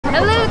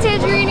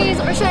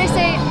or should I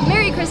say,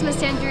 Merry Christmas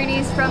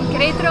Tangerinis from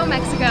Querétaro,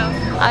 Mexico.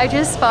 I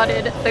just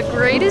spotted the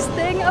greatest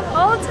thing of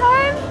all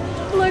time.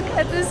 Look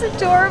at this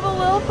adorable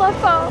little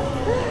fluff ball.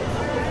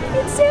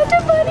 It's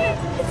Santa Bunny.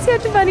 It's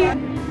Santa Bunny.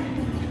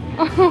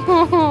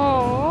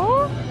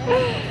 Oh,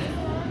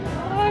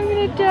 I'm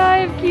gonna die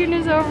of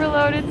cuteness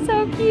overload. It's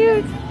so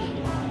cute.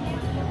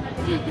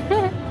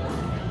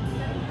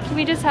 Can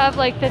we just have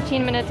like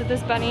 15 minutes of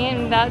this bunny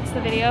and that's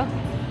the video?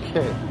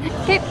 Okay.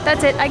 Okay,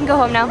 that's it. I can go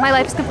home now. My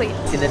life is complete.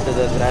 Tiene tus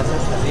dos brazos,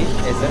 así,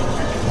 eso.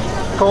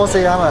 ¿Cómo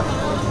se llama?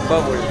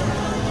 Bubble.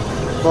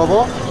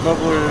 ¿Bobo?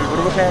 Bubble,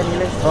 burbuja en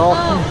inglés. Oh.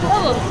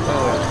 Bubble.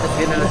 Bubble.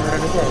 Tiene las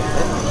crónicas,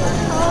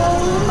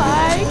 Oh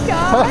my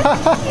god.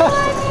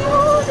 Let me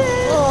hold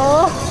it.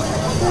 Oh.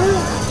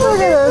 Look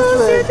at this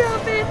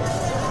thing.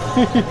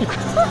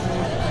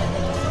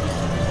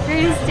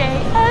 Greatest day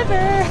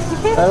ever.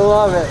 I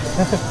love it.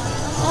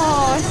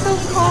 Oh, so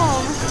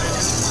calm.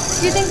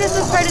 Do you think this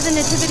was part of the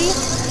nativity?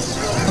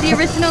 The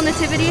original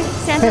nativity,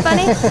 Santa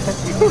Bunny?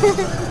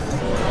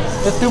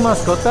 ¿Es tu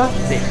mascota?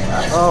 Sí.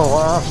 Oh,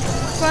 wow.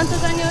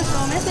 ¿Cuántos años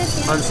o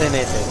meses? 11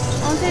 meses.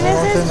 11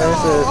 meses. 11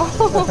 meses. Oh,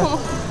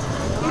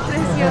 qué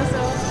precioso.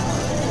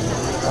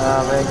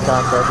 Ah, me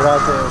encanta.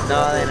 Gracias.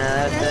 No, de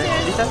nada.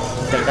 ¿Listas?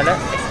 Suéltala.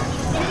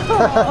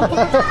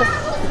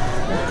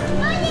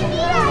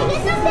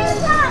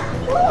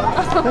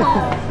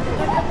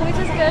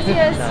 Muchas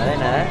gracias. No, de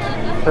nada.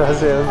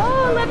 Gracias.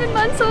 Oh, 11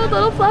 months old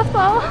little fluff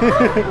ball.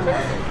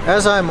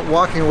 As I'm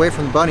walking away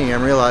from the bunny,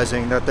 I'm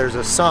realizing that there's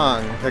a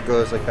song that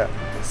goes like that.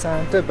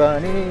 Santa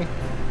Bunny.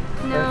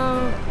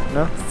 No.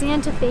 No?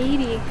 Santa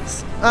baby.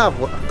 Ah,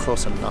 well,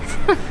 close enough.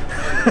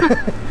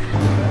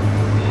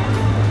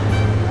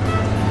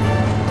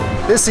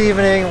 This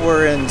evening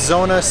we're in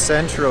Zona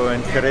Centro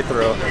in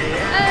Querétaro.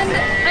 And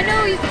I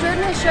know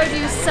Jordan has showed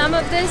you some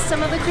of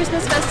the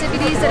Christmas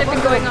festivities that have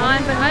been going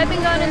on, but I've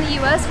been gone in the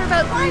US for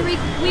about 3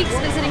 weeks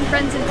visiting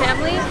friends and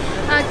family.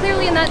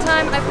 Clearly in that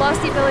time I've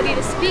lost the ability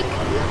to speak,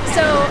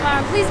 so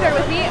please bear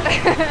with me.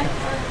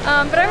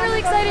 But I'm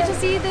really excited to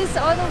see this,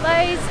 all the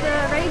lights.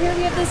 Right here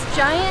we have this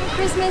giant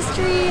Christmas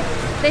tree.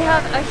 They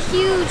have a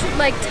huge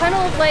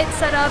tunnel of lights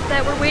set up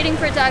that we're waiting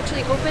for it to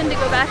actually open to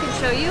go back and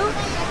show you.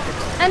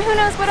 And who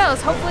knows what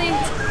else, hopefully...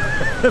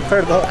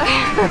 Perdón.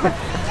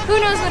 Who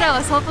knows what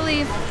else,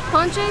 hopefully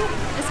ponche,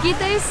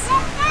 esquites.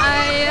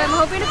 I am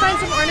hoping to find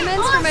some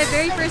ornaments for my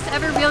very first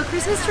ever real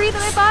Christmas tree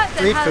that I bought.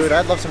 Street food,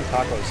 I'd love some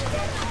tacos.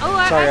 Oh,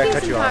 Sorry, I I do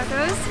cut some you off.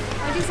 tacos.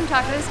 I do some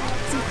tacos.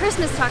 Some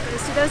Christmas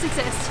tacos, do those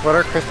exist? What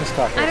are Christmas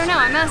tacos? I don't know,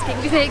 I'm asking,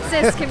 do they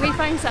exist? Can we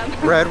find some?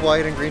 Red,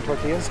 white, and green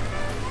tortillas?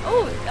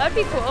 Oh, that'd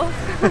be cool.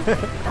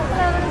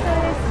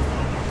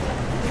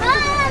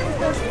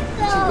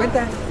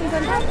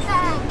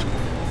 50.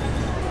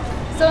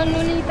 ¿Son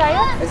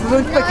unitarios? Esos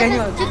son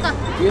pequeños.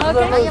 Y esos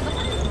son los...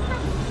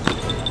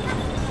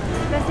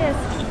 Gracias.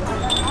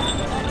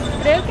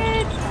 Creo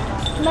que es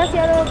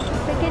demasiado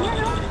pequeño,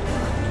 ¿no?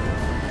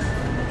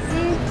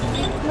 Sí,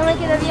 no me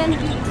queda bien.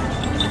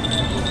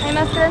 ¿Hay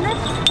más grandes?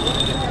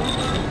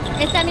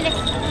 Esta, mire.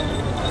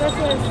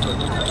 Gracias.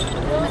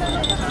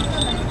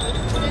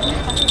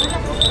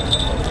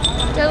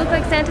 Do I look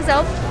like Santa's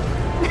elf?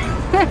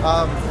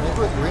 Maybe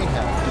with green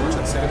hat.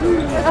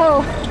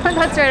 Oh,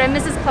 that's right, I'm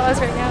Mrs. Claus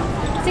right now.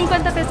 50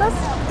 pesos?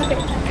 Okay.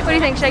 What do you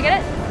think? Should I get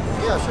it?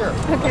 Yeah, sure.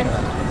 Okay.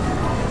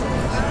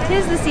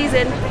 'Tis the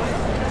season.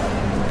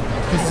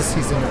 It's the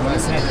season of my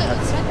Santa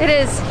hats. It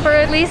is, for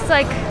at least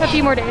a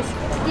few more days.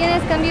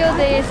 ¿Tienes cambio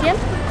de 100?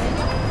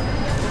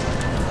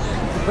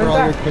 For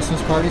all your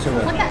Christmas parties or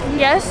what?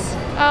 Yes,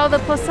 all the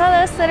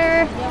posadas that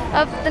are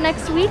up the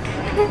next week.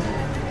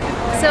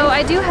 So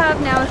I do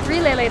have now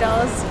 3 Lele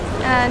dolls,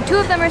 and 2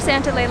 of them are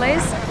Santa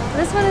Leles.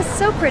 This one is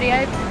so pretty.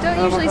 I don't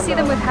usually see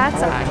them with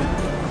hats on.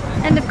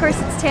 And of course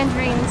it's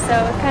Tangerine, so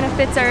it kind of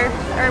fits our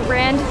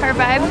brand, our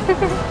vibe.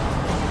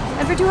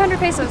 And for 200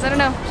 pesos, I don't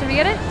know, should we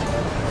get it?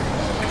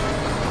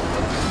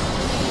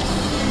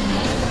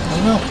 I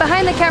don't know.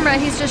 Behind the camera,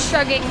 he's just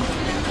shrugging.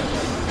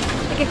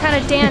 Like a kind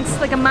of dance,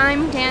 like a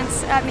mime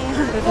dance at me.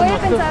 Voy a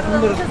pensarlo,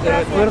 muchas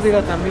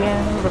gracias.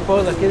 También,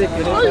 recuerdo aquí de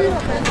Querétaro.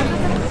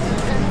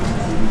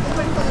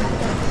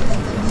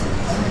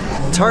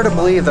 It's hard to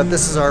believe that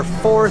this is our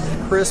 4th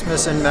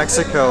Christmas in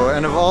Mexico,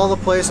 and of all the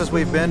places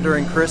we've been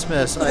during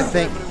Christmas, I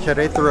think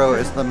Querétaro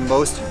is the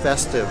most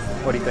festive.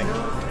 What do you think?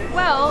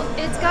 Well,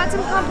 it's got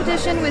some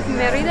competition with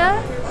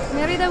Mérida.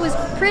 Mérida was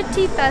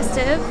pretty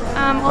festive,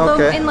 although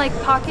Okay. in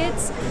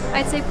pockets.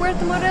 I'd say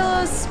Puerto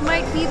Morelos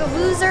might be the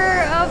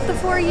loser of the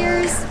 4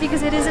 years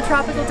because it is a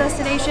tropical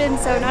destination,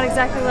 so not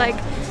exactly like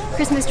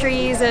Christmas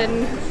trees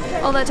and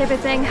all that type of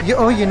thing.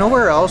 You know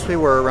where else we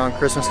were around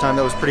Christmas time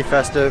that was pretty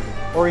festive?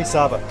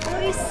 Orizaba.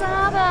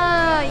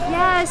 Orizaba,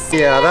 yes.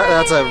 Yeah,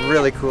 that's a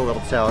really cool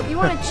little town. If you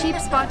want a cheap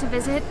spot to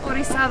visit,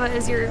 Orizaba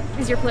is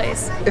your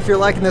place. If you're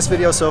liking this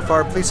video so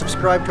far, please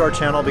subscribe to our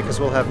channel because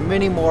we'll have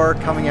many more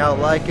coming out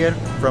like it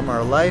from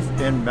our life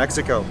in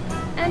Mexico.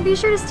 And be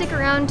sure to stick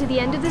around to the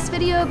end of this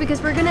video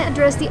because we're gonna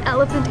address the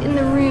elephant in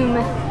the room.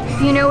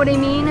 If you know what I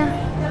mean?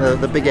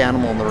 The big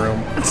animal in the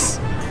room.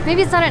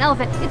 Maybe it's not an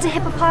elephant. It's a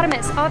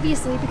hippopotamus,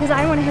 obviously, because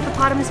I want a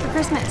hippopotamus for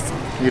Christmas.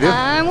 You do?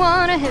 I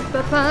want a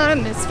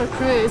hippopotamus for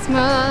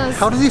Christmas.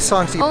 How do these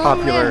songs get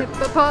popular? Only a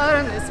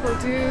hippopotamus will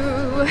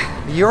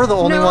do. You're the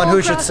only one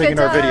who should sing in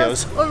our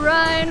crocodiles videos. Or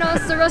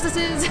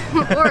rhinoceroses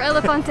or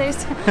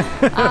elephantes.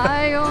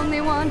 I only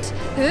want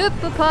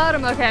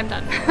hippopotamus. Okay, I'm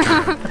done.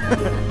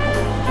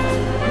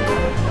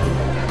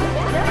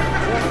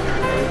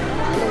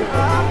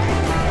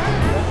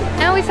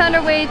 Now we found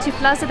our way to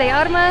Plaza de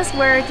Armas,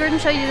 where Jordan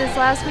showed you this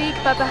last week,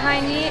 but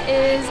behind me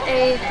is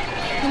a,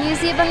 can you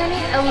see it behind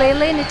me? A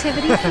Lele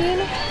nativity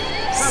scene.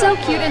 So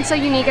cute and so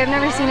unique. I've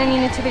never seen any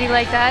nativity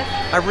like that.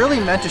 I really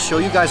meant to show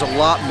you guys a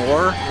lot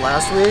more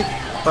last week,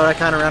 but I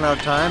kind of ran out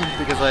of time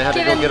because I had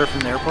to go get her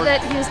from the airport.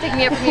 That he was picking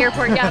me up from the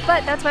airport, yeah,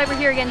 but that's why we're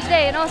here again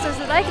today, and also so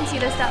that I can see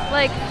this stuff,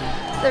 like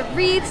the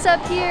wreaths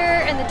up here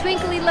and the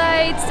twinkly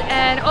lights,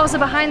 and also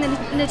behind the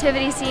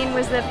nativity scene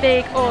was the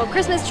big old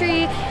Christmas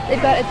tree.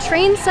 They've got a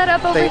train set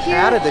up over here. They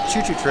added the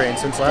choo-choo train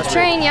since last week.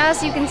 Train, yeah,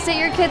 so you can sit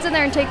your kids in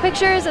there and take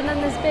pictures, and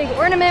then this big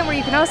ornament where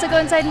you can also go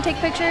inside and take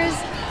pictures.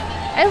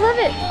 I love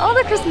it, all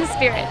the Christmas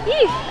spirit.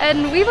 Eee!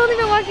 And we've only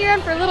been walking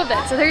around for a little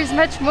bit, so there's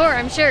much more,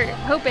 I'm sure,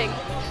 hoping.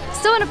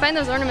 Still want to find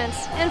those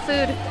ornaments, and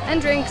food, and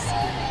drinks,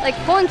 like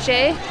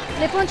ponche.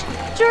 Le ponche.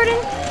 Jordan,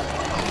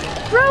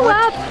 grow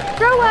up,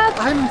 grow up.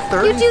 I'm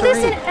 33. You do this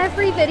in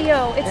every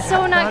video. It's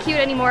so not cute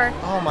anymore.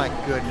 Oh my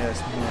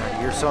goodness,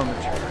 Mia, you're so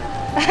mature.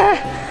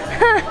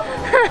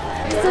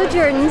 So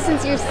Jordan,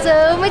 since you're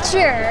so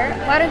mature,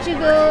 why don't you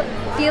go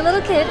be a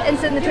little kid and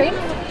sit in the train?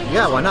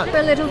 Yeah, why not? For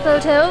a little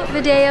photo,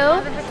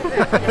 video.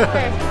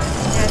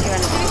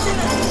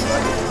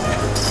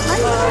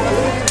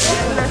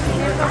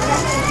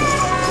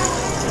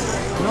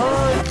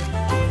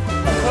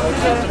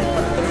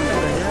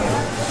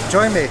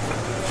 Join me.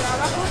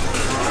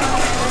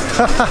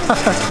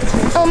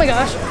 Oh my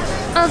gosh.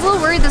 I was a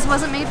little worried this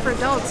wasn't made for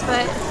adults,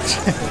 but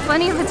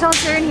plenty of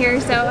adults are in here,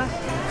 so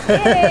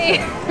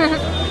yay!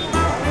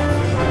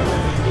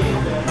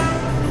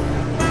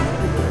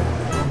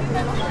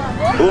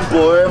 Un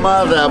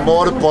poema de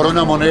amor por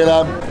una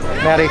moneda.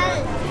 Maddie,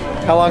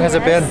 how long has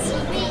it been?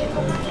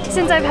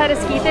 Since I've had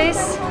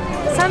esquites,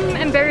 some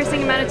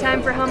embarrassing amount of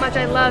time for how much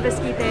I love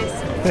esquites.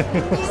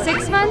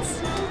 6 months?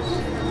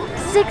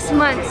 6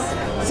 months.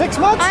 6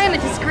 months? I am a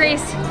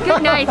disgrace.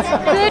 Good night.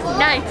 Good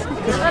night.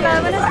 Hola,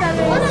 buenas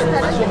tardes.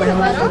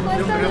 ¿Cuánto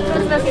cuestan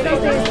los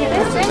vasitos de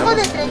esquites? Tengo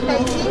de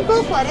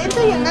 35,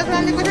 40 y el más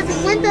grande cuesta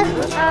 50.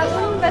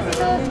 Un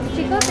vasito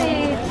chico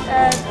de...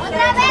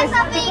 Otra vez,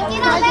 papi,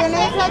 quiero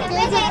 ¿Mayonesa,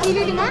 queso,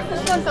 chile y limón?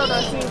 Con todo,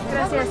 sí.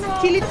 Gracias.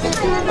 Chilito,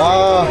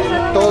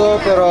 Todo,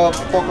 pero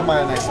poco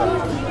mayonesa.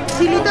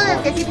 chilito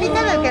del que sí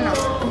pica, del que no.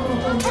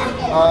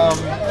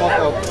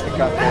 Poco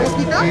picante.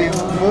 Y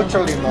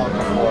mucho limón,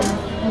 por favor.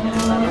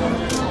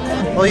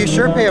 Well, you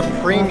sure pay a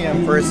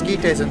premium for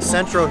esquites in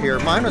Centro here.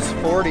 Mine was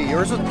 40,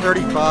 yours was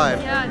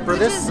 35. Yeah, for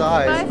this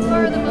size. By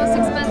far the most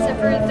expensive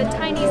for the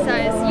tiny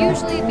size.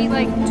 Usually it'd be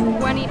like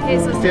 20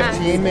 pesos max.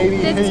 15 maybe?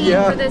 15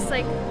 Yeah. for this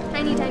like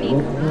tiny.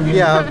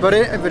 Yeah, but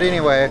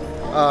anyway,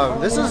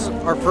 this is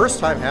our first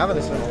time having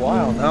this in a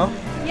while, no?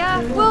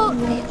 Yeah, well,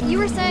 you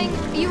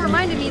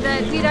reminded me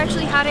that we'd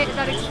actually had it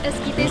at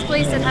Esquites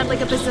place that had like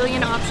a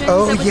bazillion options.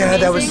 Oh that was yeah,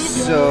 amazing. that was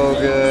so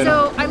good.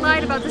 So I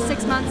lied about the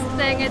 6 months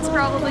thing. It's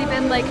probably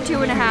been like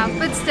 2.5,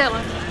 but still.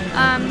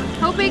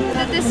 Hoping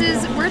that this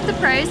is worth the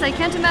price. I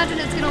can't imagine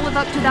it's gonna live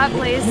up to that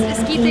place.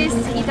 Esquites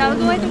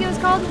Hidalgo, I think it was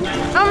called.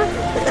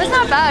 It's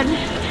not bad.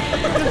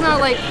 It's not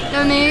like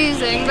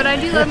amazing, but I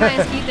do love my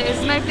esquites.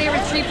 It's my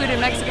favorite street food in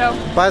Mexico.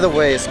 By the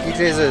way,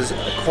 esquites is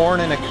corn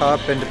in a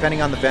cup, and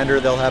depending on the vendor,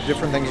 they'll have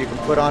different things you can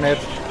put on it.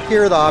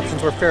 Here, the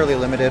options were fairly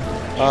limited,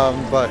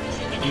 but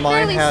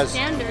mine Fairly has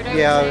standard,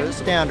 I would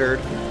say. standard.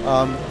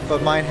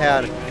 But mine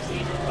had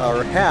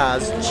or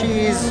has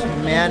cheese,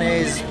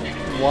 mayonnaise,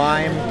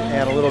 lime,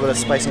 and a little bit of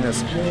spiciness.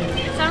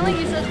 Sounded like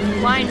you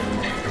said wine.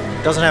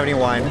 Doesn't have any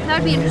wine. That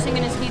would be interesting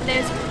in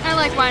esquites. I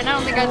like wine. I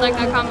don't think I'd like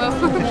that combo.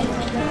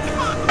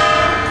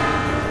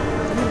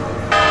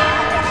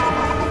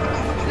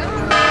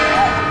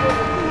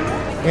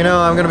 You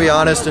know, I'm gonna be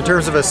honest, in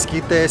terms of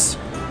esquites,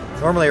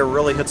 normally it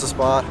really hits a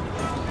spot.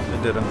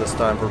 It didn't this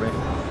time for me.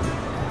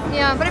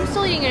 Yeah, but I'm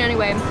still eating it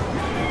anyway.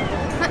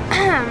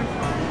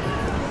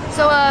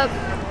 So,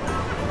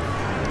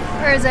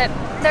 where is it?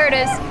 There it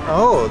is.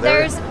 Oh,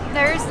 There's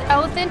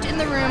elephant in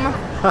the room.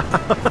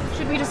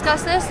 Should we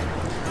discuss this?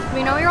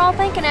 We know you're all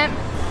thinking it.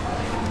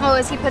 Oh,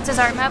 as he puts his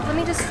arm up, let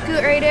me just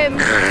scoot right in.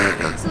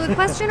 So the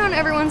question on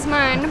everyone's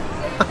mind,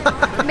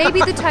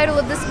 maybe the title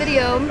of this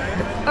video,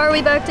 are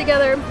we back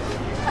together?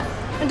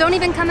 And don't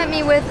even come at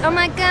me with, oh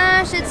my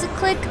gosh, it's a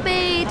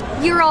clickbait.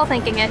 You're all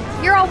thinking it.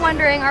 You're all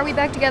wondering, are we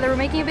back together? We're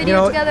making a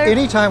video together.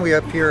 Anytime we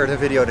appear in a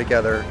video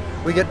together,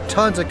 we get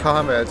tons of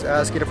comments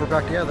asking if we're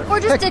back together. Or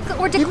just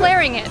or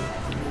declaring it.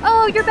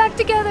 Oh, you're back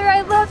together.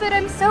 I love it.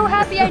 I'm so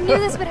happy. I knew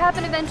this would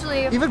happen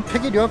eventually. Even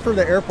picking you up from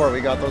the airport,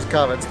 we got those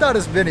comments. Not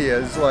as many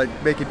as like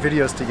making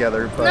videos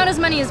together, but not as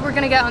many as we're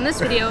gonna get on this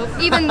video,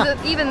 even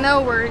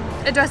though we're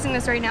addressing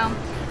this right now.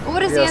 But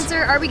what is the answer?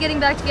 Are we getting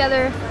back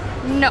together?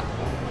 No.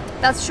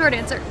 That's the short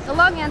answer. The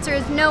long answer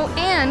is no,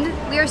 and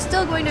we are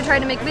still going to try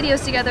to make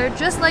videos together,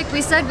 just like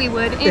we said we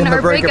would in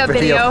our breakup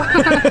video.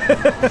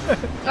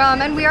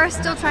 And we are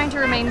still trying to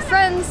remain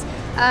friends.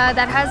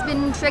 That has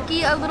been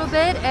tricky a little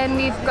bit, and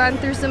we've gone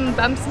through some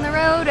bumps in the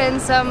road and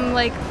some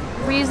like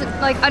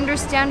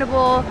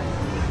understandable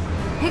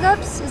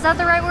hiccups. Is that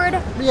the right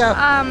word?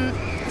 Yeah.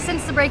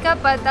 Since the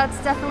breakup, but that's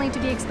definitely to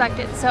be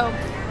expected. So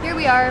here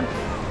we are.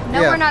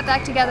 No, we're not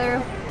back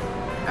together.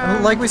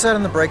 Like we said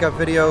in the breakup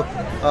video,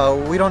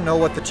 we don't know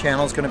what the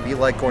channel's going to be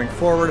like going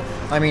forward.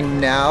 I mean,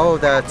 now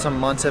that some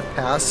months have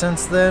passed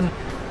since then,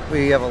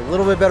 we have a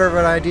little bit better of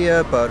an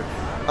idea, but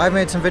I've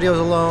made some videos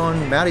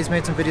alone, Maddie's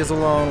made some videos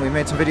alone, we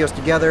made some videos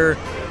together,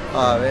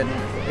 and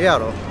yeah,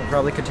 it'll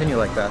probably continue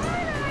like that.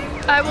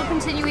 I will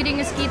continue eating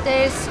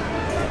esquites.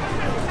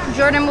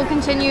 Jordan will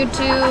continue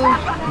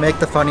to make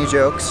the funny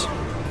jokes.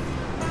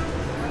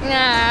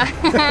 Nah.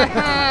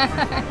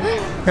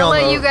 I'll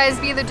let you guys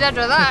be the judge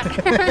of that.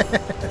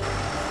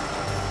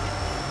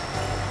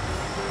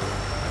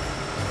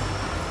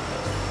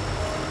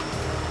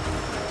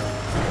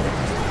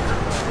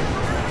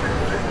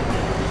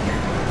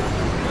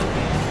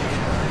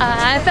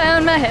 I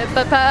found my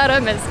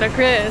hippopotamus for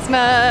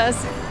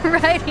Christmas.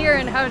 Right here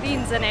in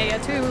Jardinsanea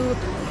too.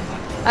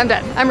 I'm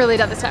done. I'm really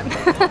done this time.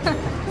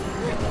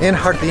 In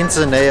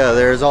Jardinsanea,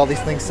 there's all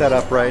these things set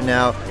up right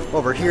now.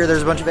 Over here,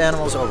 there's a bunch of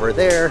animals. Over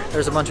there,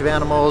 there's a bunch of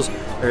animals.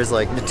 There's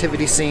like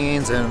nativity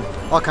scenes and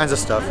all kinds of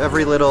stuff.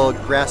 Every little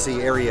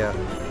grassy area,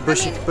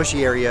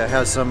 bushy area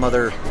has some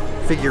other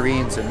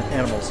figurines and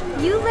animals.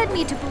 You led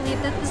me to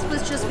believe that this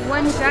was just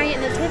one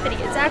giant nativity.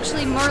 It's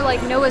actually more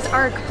like Noah's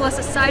Ark plus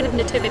a side of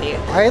nativity.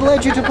 I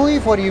led you to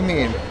believe? What do you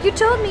mean? You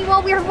told me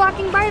while we were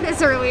walking by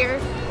this earlier.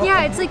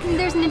 Yeah, it's like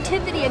there's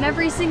nativity in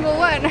every single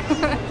one.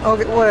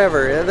 Okay,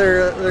 whatever.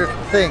 They're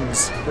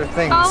things. They're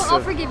things.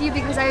 I'll forgive you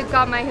because I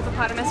got my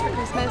hippopotamus for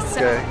Christmas. So.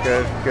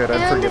 Good.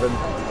 I'm forgiven.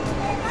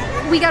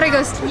 We gotta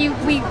go.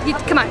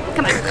 Come on.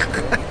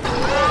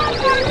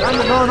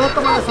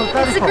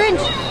 It's the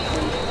Grinch.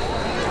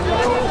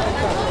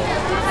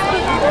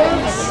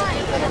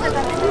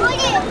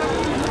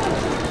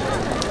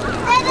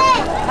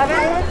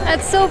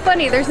 That's so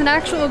funny. There's an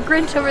actual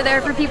Grinch over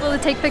there for people to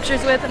take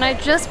pictures with, and I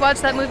just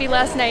watched that movie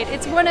last night.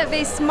 It's one of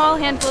a small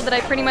handful that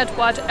I pretty much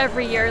watch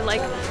every year,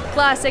 like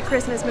classic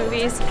Christmas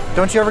movies.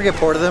 Don't you ever get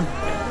bored of them?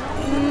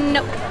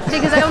 No,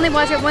 because I only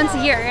watch it once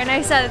a year, and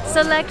I said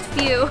select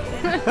few.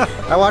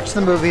 I watch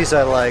the movies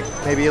at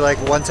maybe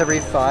once every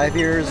 5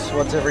 years,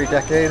 once every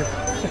decade.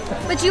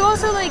 But you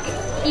also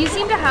you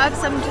seem to have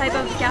some type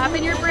of gap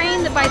in your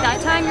brain that by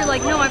that time you're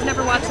like, no, I've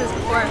never watched this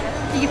before.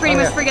 You pretty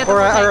much forget the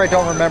or I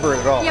don't remember it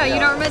at all. Yeah, you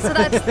don't remember, so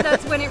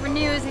that's when it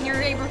renews and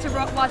you're able to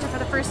watch it for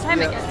the first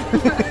time again.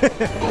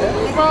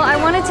 Well, I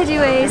wanted to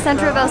do a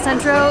Centro del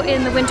Centro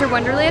in the Winter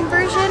Wonderland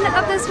version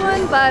of this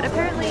one, but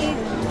apparently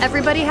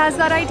everybody has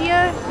that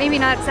idea. Maybe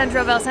not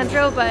Centro del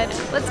Centro, but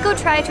let's go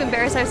try to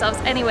embarrass ourselves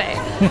anyway.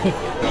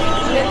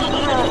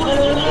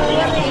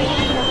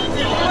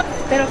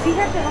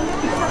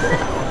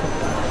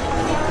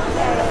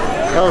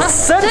 El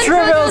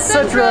Centro del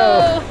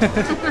Centro!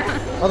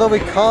 Although we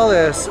call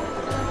this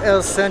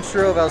El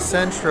Centro del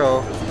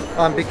Centro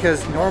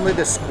because normally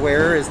the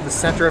square is the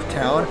center of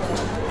town,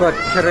 but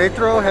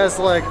Querétaro has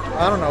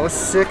I don't know,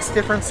 6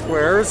 different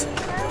squares,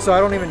 so I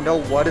don't even know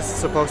what is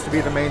supposed to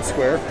be the main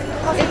square.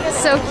 It's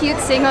so cute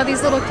seeing all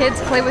these little kids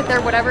play with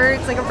their whatever.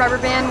 It's like a rubber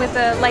band with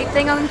a light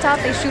thing on the top.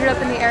 They shoot it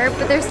up in the air,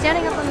 but they're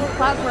standing up on the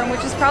platform,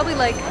 which is probably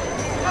 4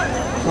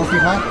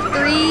 feet high?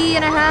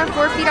 3.5,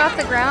 4 feet off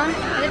the ground.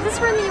 And if this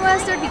were in the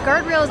US, there'd be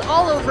guardrails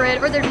all over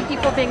it, or there'd be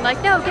people being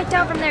like, no, get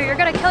down from there, you're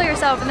gonna kill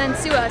yourself, and then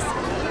sue us.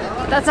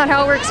 That's not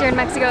how it works here in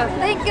Mexico.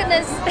 Thank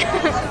goodness.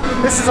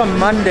 This is a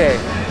Monday.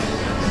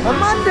 A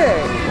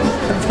Monday!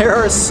 There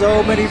are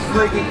so many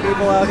freaking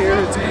people out here,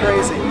 it's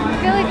crazy. I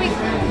feel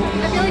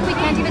like we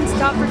can't even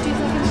stop for 2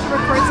 seconds to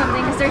record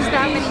something because there's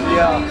that many people.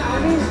 Yeah.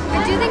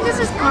 I do think this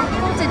is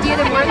comparable to Dia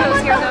de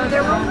Muertos here though.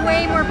 There were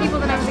way more people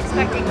than I was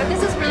expecting, but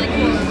this is really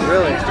cool.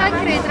 Really? Hashtag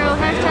Querétaro,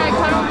 hashtag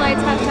tunnel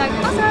lights, hashtag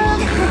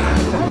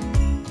awesome!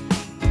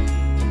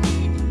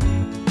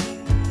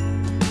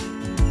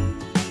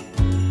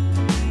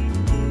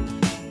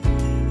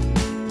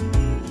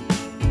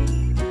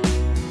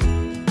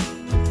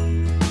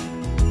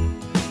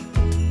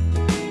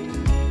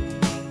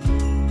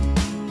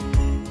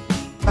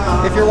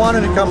 If you're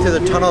wanting to come to the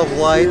Tunnel of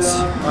Lights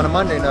on a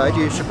Monday night,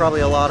 you should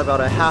probably allot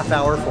about a half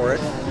hour for it.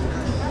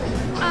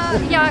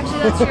 Yeah, actually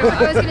that's true.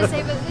 I was gonna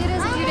say, but it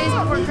is a few days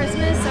before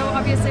Christmas, so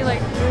obviously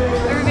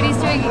everybody's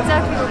doing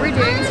exactly what we're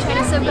doing, is trying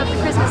to soak up the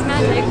Christmas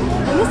magic.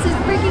 And this is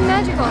freaking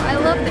magical. I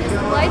love this.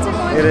 The lights are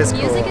going with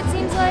music, cool. It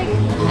seems like,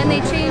 and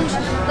they change.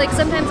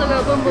 Sometimes they'll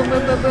go boom, boom,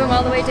 boom, boom, boom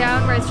all the way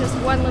down, where it's just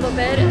one little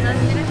bit, and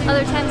then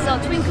other times it's all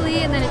twinkly,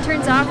 and then it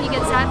turns off, and you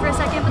get sad for a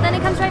second, but then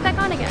it comes right back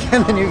on again.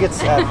 And then you get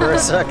sad for a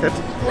second.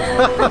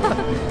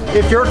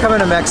 If you're coming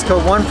to Mexico,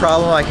 one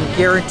problem I can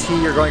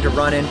guarantee you're going to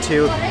run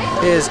into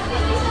is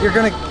you're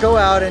gonna go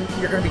out and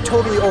you're gonna be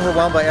totally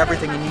overwhelmed by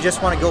everything, and you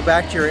just want to go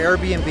back to your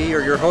Airbnb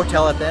or your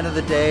hotel at the end of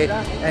the day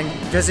and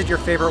visit your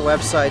favorite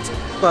websites.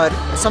 But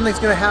something's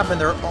gonna happen,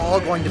 they're all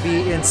going to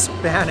be in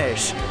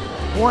Spanish.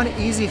 One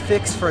easy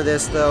fix for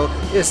this though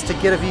is to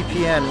get a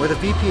VPN. With a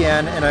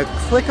VPN and a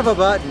click of a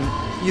button,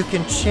 you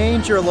can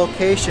change your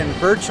location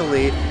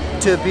virtually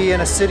to be in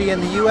a city in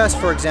the US,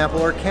 for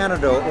example, or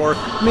Canada, or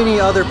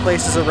many other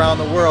places around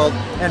the world,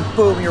 and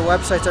boom, your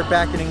websites are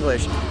back in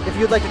English. If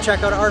you'd like to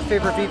check out our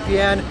favorite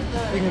VPN,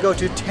 you can go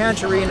to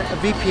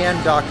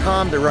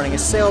TangerineVPN.com. They're running a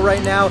sale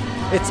right now.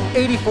 It's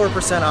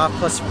 84% off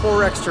plus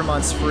 4 extra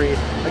months free.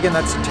 Again,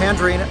 that's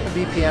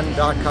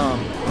TangerineVPN.com.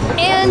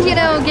 And you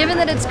know, given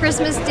that it's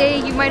Christmas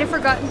Day, you might have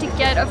forgotten to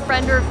get a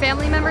friend or a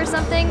family member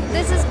something.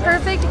 This is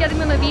perfect to get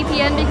them a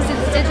VPN because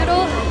it's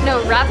digital,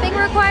 no wrapping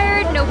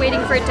required, no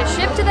waiting for it to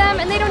ship to them,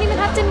 and they don't even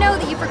have to know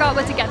that you forgot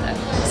what to get them.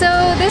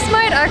 So this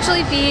might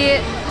actually be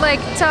like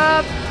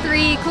top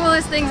 3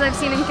 coolest things I've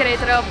seen in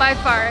Querétaro by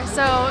far.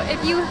 So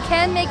if you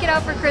can make it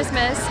out for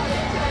Christmas,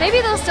 maybe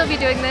they'll still be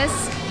doing this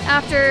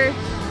after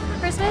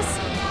Christmas.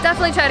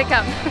 Definitely try to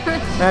come.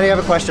 Maddie, I have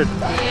a question.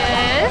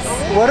 Yes?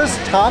 What does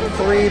top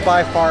 3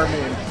 by far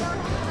mean?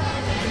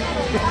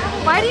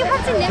 Why do you have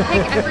to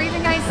nitpick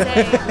everything I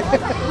say?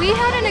 We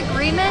had an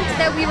agreement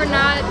that we were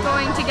not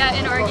going to get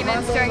in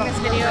arguments during this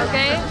video,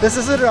 okay? This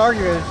isn't an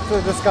argument, it's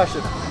a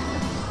discussion.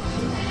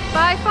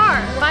 By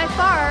far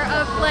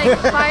of like,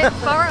 by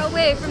far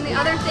away from the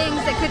other things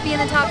that could be in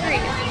the top 3.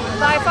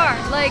 By far.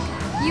 Like,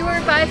 you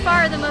are by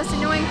far the most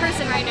annoying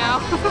person right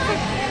now.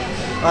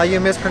 You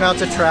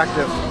mispronounce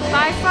attractive.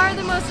 By far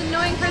the most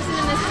annoying person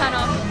in this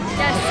tunnel.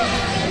 Yes,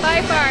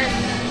 by far.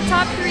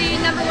 Top 3,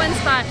 #1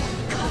 spot.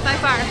 By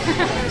far.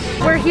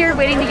 We're here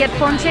waiting to get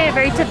ponche, a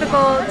very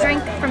typical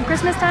drink from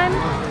Christmas time.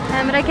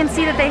 But I can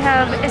see that they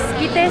have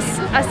esquites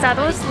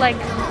asados, like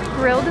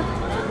grilled,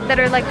 that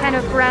are like kind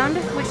of browned,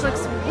 which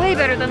looks way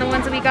better than the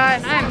ones that we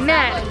got. I'm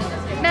mad.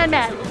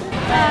 Mad.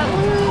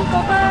 Un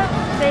copa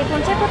de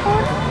ponche, por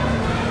favor.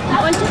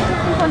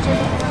 Un ponche.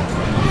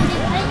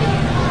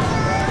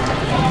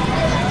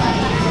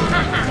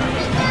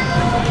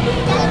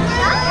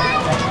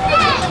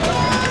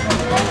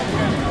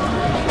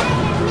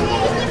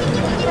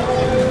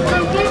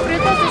 ¿Con qué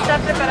frutas está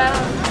preparado?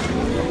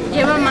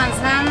 Lleva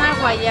manzana,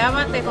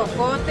 guayaba,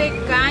 tejocote,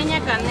 caña,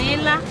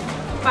 canela,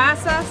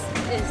 pasas,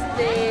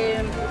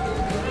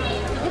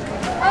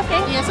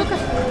 y azúcar.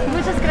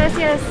 Muchas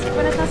gracias.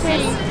 Buenas noches.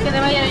 Sí, que te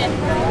vaya bien.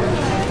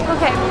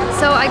 Okay,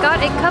 so I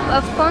got a cup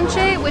of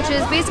ponche, which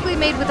is basically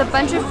made with a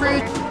bunch of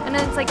fruit, and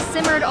then it's like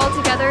simmered all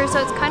together, so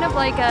it's kind of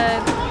like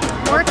a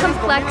more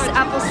complex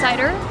apple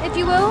cider, if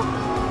you will.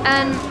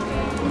 And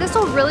this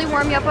will really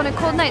warm you up on a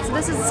cold night, so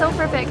this is so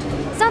perfect.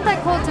 It's not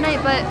that cold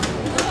tonight, but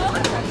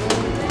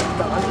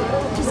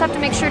just have to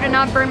make sure to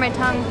not burn my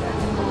tongue.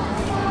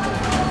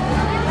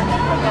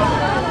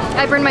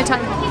 I burned my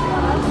tongue.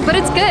 But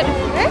it's good.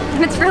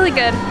 It's really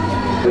good.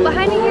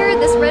 Behind me here,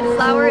 this red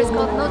flower is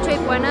called Noche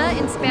Buena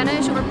in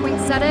Spanish, or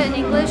poinsettia in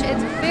English.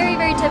 It's very,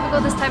 very typical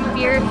this time of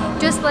year,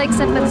 just like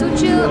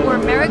cempasúchil or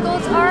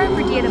marigolds are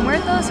for Dia de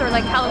Muertos or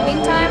like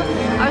Halloween time.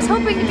 I was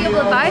hoping to be able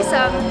to buy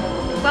some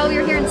while we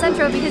were here in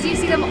Centro because you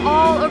see them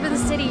all over the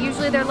city.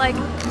 Usually they're like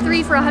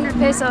 3 for 100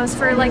 pesos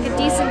for like a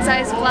decent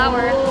sized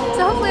flower.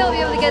 So hopefully I'll be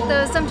able to get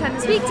those sometime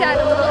this week to add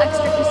a little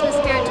extra Christmas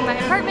spirit to my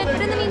apartment.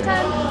 But in the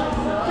meantime,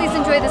 please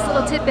enjoy this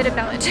little tidbit of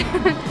knowledge.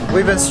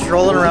 We've been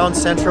strolling around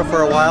Centro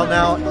for a while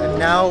now, and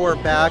now we're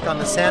back on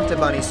the Santa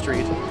Bunny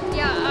Street.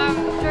 Yeah,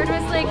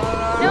 Jordan was like,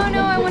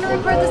 no, I want to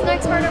record this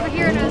next part over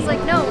here, and I was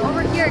like, no,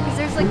 over here, because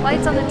there's like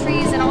lights on the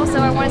trees, and also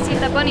I want to see if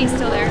that bunny's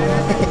still there.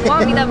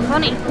 Want me that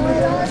bunny?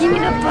 Give me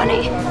that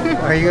bunny.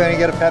 Are you going to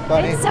get a pet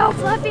bunny? It's so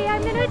fluffy,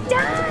 I'm gonna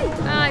die.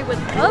 I would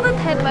love a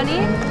pet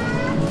bunny.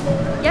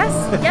 Yes.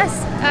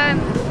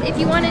 If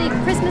you want any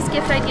Christmas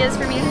gift ideas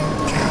for me,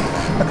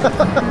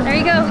 there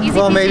you go. Easy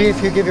Well, peasy. maybe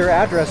if you give your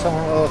address,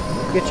 someone will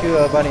get you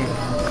a bunny.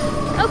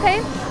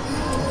 Okay.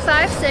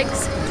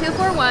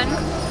 56241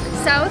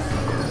 South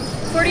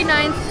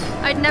 49th.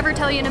 I'd never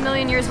tell you in a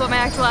million years what my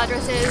actual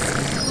address is.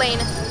 Lane.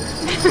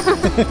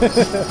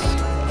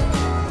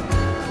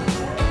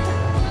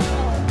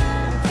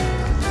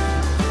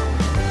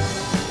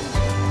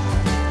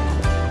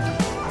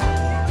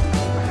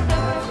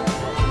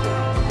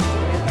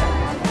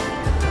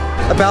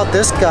 About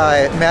this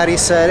guy, Maddie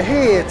said,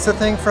 hey, it's the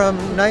thing from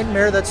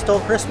Nightmare That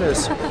Stole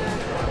Christmas.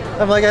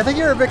 I'm like, I think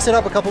you were mixing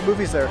up a couple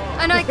movies there.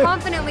 And I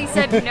confidently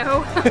said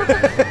no.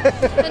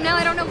 And now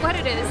I don't know what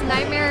it is.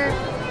 Nightmare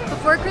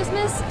Before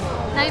Christmas?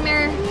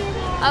 Nightmare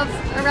of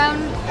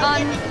Around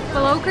on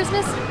Below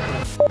Christmas?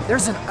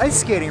 There's an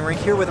ice skating rink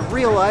here with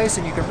real ice,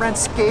 and you can rent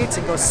skates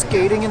and go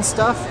skating and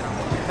stuff.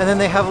 And then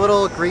they have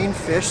little green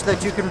fish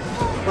that you can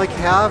like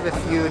have if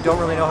you don't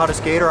really know how to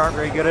skate or aren't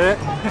very good at it.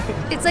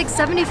 It's like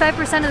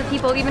 75% of the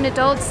people, even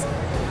adults,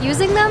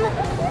 using them.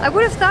 I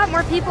would have thought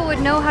more people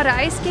would know how to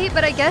ice skate,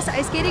 but I guess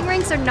ice skating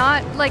rinks are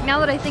not, like now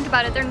that I think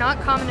about it, they're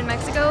not common in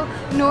Mexico,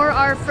 nor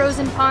are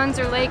frozen ponds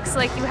or lakes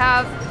like you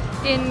have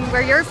in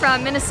where you're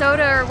from,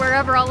 Minnesota or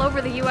wherever all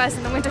over the US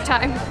in the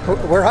wintertime.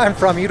 Where I'm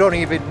from, you don't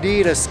even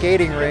need a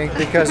skating rink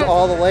because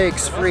all the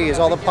lakes freeze,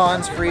 all the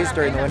ponds freeze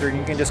during the winter, and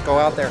you can just go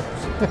out there.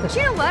 But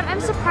you know what?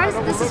 I'm surprised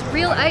that this is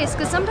real ice,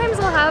 because sometimes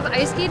they'll have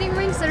ice skating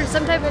rinks that are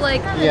some type of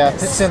like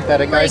it's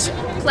synthetic like ice.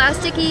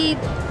 plasticky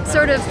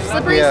sort of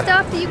slippery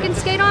stuff that you can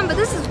skate on, but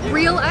this is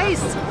real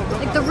ice,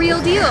 like the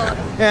real deal.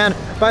 And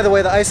by the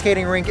way, the ice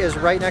skating rink is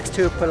right next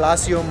to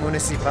Palacio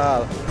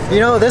Municipal. You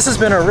know, this has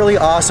been a really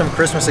awesome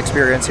Christmas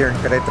experience here in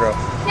Querétaro.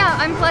 Yeah,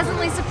 I'm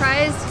pleasantly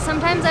surprised.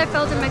 Sometimes I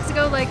felt in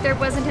Mexico like there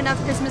wasn't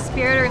enough Christmas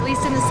spirit, or at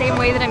least in the same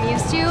way that I'm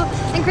used to.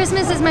 And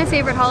Christmas is my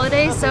favorite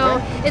holiday, so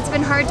it's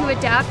been hard to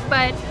adapt,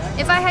 but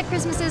if I had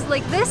Christmases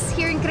like this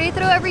here in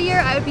Querétaro every year,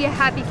 I would be a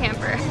happy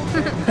camper.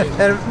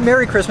 And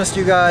Merry Christmas to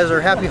you guys, or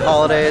Happy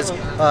Holidays.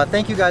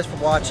 Thank you guys for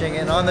watching,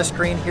 and on the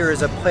screen here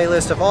is a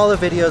playlist of all the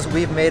videos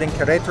we've made in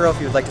Querétaro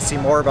if you'd like to see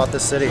more about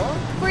this city.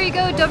 Before you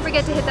go, don't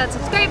forget to hit that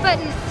subscribe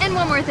button, and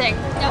one more thing.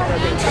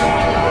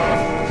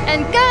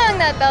 And gang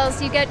that bell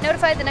so you get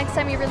notified the next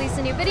time we release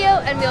a new video,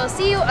 and we'll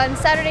see you on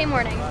Saturday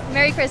morning.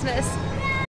 Merry Christmas!